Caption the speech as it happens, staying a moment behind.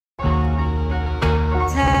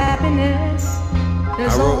happiness.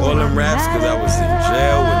 I wrote all them raps cause I was in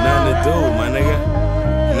jail with nothing to do, my nigga.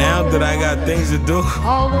 Now that I got things to do,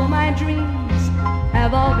 although my dreams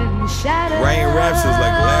have all been shattered, writing raps is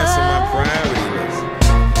like last on my priority list.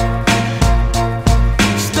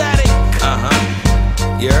 Static.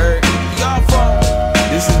 You heard? Y'all phone.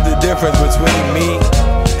 This is the difference between me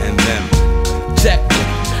and them. Check.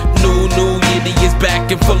 New Yiddy is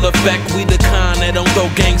back in full effect. We the kind that don't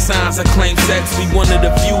throw gang signs or claim sex. We one of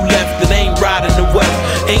the few left that ain't riding the west.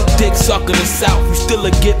 Ain't dick sucking the south. You still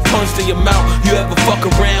a get punched in your mouth. You ever fuck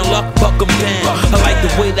around, luck buck 'em down. I like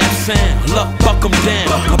the way that sound, luck buck 'em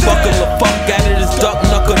down. I buckle the fuck out of this duck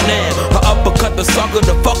knuckle now. I uppercut the sucker,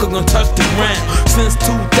 the fucker gon' touch the ground. Since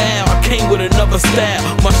 2000 I came with another style.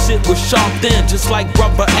 My shit was sharp then, just like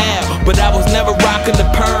rubber Al. But I was never rocking the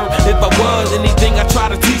perm. If I was anything I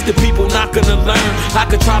try to teach the people not gonna learn. I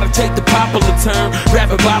could try to take the popular term,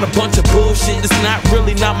 rap about a bunch of bullshit. It's not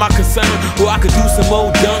my concern. Or I could do some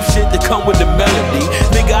old dumb shit that come with the melody.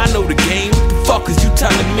 Nigga, I know the game. What the fuck is you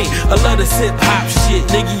telling me? I love this hip hop shit,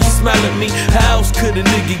 nigga. You smelling me? How else could a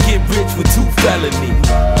nigga get rich with 2 felonies?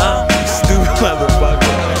 Huh? Stupid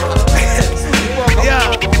motherfucker. Yeah,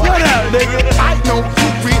 what up, nigga? I know you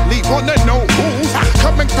really wanna know who's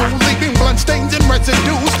coming through, leaving blood stains and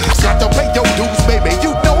residues. Got to pay your dues, baby.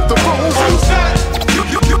 You know the rules. Who's that?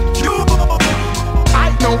 I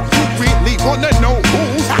know you really wanna know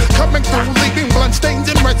who's coming through, leaving blood stains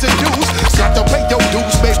and residues. Got to pay your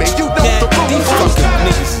dues, baby. You know the rules. These fucking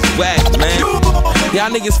niggas is whack, man. Y'all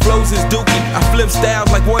niggas flows is dookie. I flip styles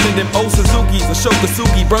like one of them old Suzukis. A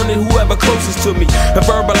Shokasugi, burning whoever closest to me. And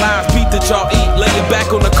verbalize, beat that y'all eat. Lay it back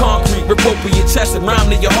on the concrete, rip open your chest and rhyme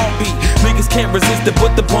to your heartbeat. Niggas can't resist it,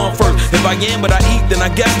 put the bomb first. If I am what I eat, then I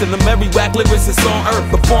guess that I'm every whack lyricist on earth.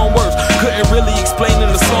 Perform worse, couldn't really explain in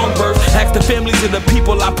the song verse. Ask the families of the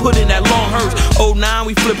people I put in that long hearse. Oh, now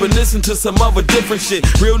we flipping this into some other different shit.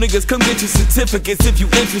 Real niggas, come get your certificates if you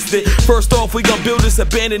interested. First off, we gon' build this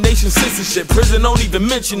abandoned nation censorship. Prison don't even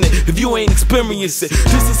mention it if you ain't experienced it.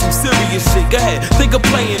 This is some serious shit. Go ahead, think of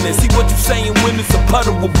playing this. See what you saying when it's a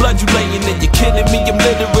puddle with blood you laying in. You kidding me? I'm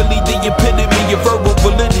literally the epitome of verbal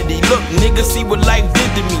validity. Look, nigga, see what life did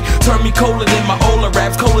to me. Turn me colder than my older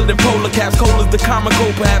raps, colder than polar caps, cold as the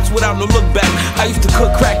comical perhaps without no look back. I used to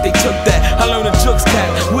cook crack, they took that. I learned a jukes cat,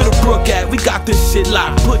 where the brook at? We got this shit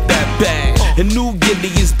locked, put that back. And New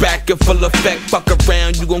Giddy is back in full effect. Fuck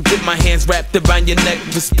around, you gon' get my hands wrapped around your neck.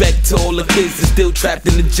 Respect to all the kids that's still trapped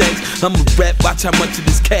in the janks. I'ma rap, watch how much of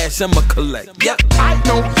this cash I'ma collect. Yep. I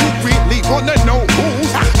know you really wanna know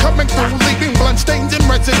who's coming through, leaving blood stains and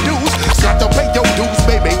residues. Got to pay your dues,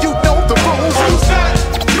 baby. You know the rules. Who's that?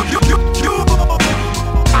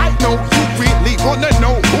 I know you really wanna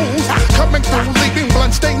know who's coming through, leaving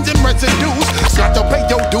blood stains and residues. Got to pay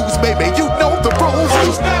your dues, baby. You know